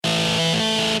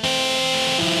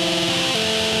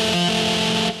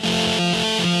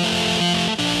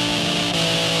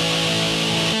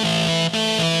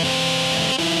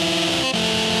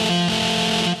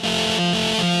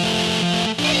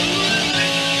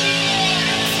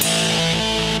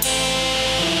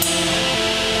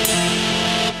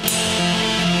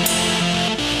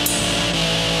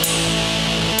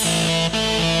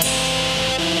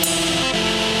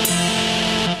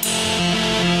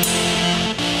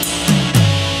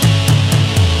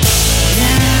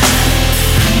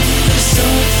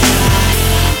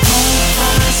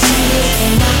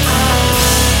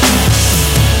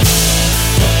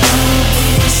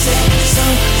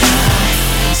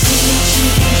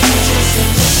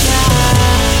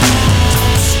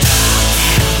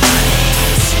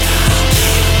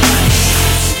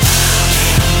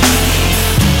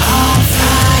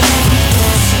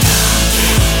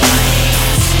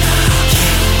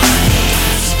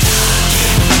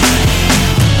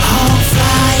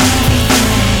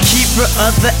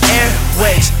of the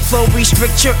airways. Flow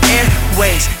restrict your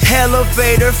airways.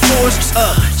 Elevator force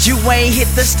up, you ain't hit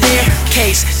the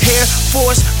staircase. Air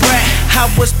Force brat,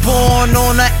 I was born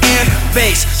on an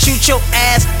airbase. Shoot your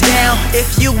ass down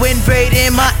if you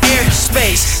invading my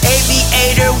airspace.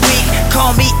 Aviator weak,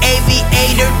 call me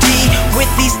Aviator D.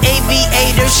 With these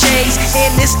aviator shades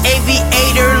in this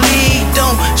aviator league.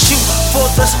 Don't shoot for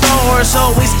the stars,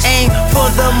 always aim for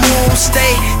the moon.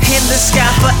 Stay in the sky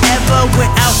forever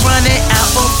without running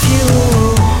out of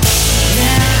fuel.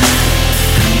 Now,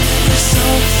 I'm so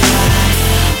fly,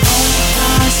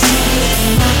 I see it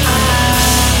in my eyes.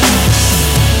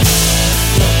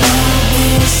 The world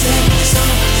will set so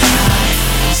high,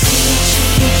 see that you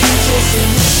can catch us in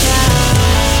the sky.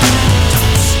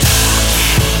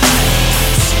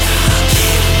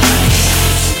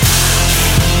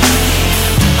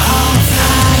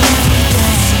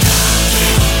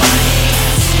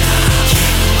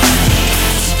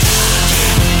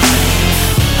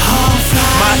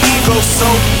 So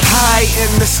high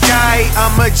in the sky,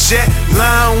 I'm a jet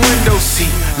line window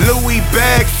seat. Louis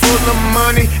bag full of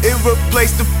money, it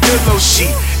replaced the pillow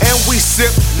sheet. And we sip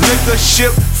liquor,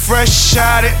 ship fresh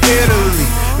out of Italy.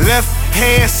 Left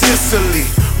hand Sicily,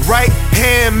 right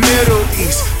hand Middle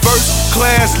East. First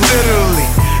class literally,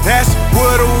 that's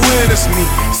where the winners meet.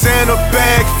 Santa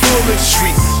bag full of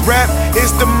treats, rap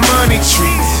is the money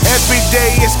tree. Every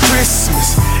day is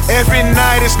Christmas, every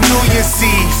night is New Year's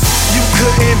Eve. You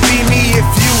couldn't be me if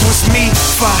you was me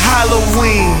for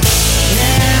Halloween.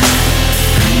 Yeah,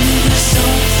 I'm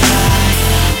so